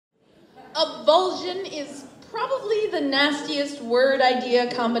Avulsion is probably the nastiest word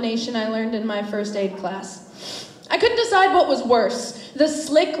idea combination I learned in my first aid class. I couldn't decide what was worse, the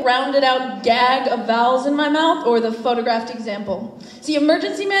slick, rounded out gag of vowels in my mouth or the photographed example. See,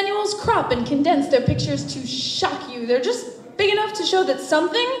 emergency manuals crop and condense their pictures to shock you. They're just big enough to show that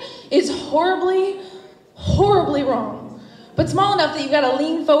something is horribly, horribly wrong, but small enough that you've got to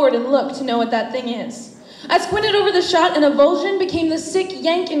lean forward and look to know what that thing is. I squinted over the shot, and avulsion became the sick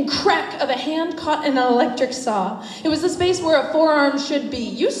yank and crack of a hand caught in an electric saw. It was the space where a forearm should be,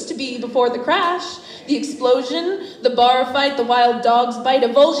 used to be before the crash. The explosion, the bar fight, the wild dog's bite.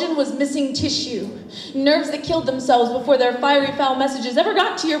 Avulsion was missing tissue. Nerves that killed themselves before their fiery foul messages ever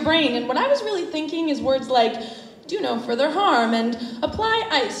got to your brain. And what I was really thinking is words like, do no further harm, and apply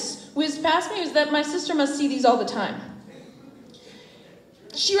ice. Whizzed past me was that my sister must see these all the time.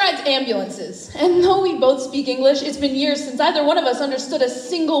 She rides ambulances, and though we both speak English, it's been years since either one of us understood a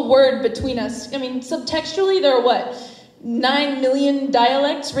single word between us. I mean, subtextually, there are 9 million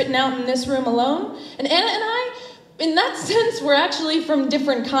dialects written out in this room alone? And Anna and I, in that sense, we're actually from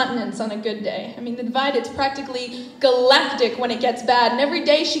different continents on a good day. I mean, the divide, it's practically galactic when it gets bad, and every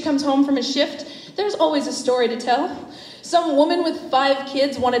day she comes home from a shift, there's always a story to tell. Some woman with 5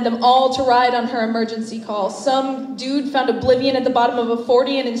 kids wanted them all to ride on her emergency call. Some dude found oblivion at the bottom of a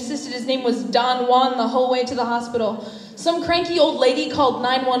 40 and insisted his name was Don Juan the whole way to the hospital. Some cranky old lady called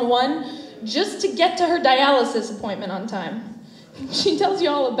 911 just to get to her dialysis appointment on time. She tells you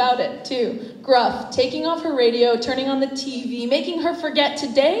all about it, too. Gruff, taking off her radio, turning on the TV, making her forget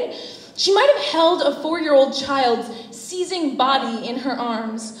today she might have held a 4-year-old child's seizing body in her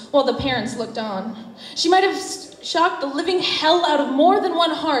arms while the parents looked on. She might have shocked the living hell out of more than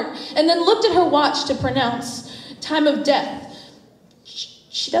one heart and then looked at her watch to pronounce time of death.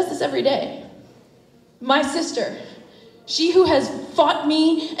 She does this every day. My sister, she who has fought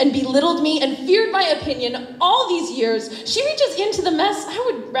me and belittled me and feared my opinion all these years, she reaches into the mess I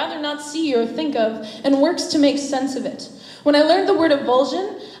would rather not see or think of and works to make sense of it. When I learned the word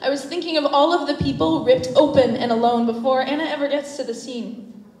avulsion, I was thinking of all of the people ripped open and alone before Anna ever gets to the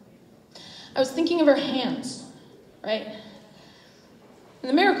scene. I was thinking of her hands, right? And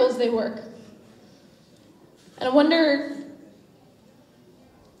the miracles they work. And I wonder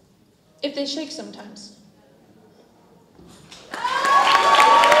if they shake sometimes.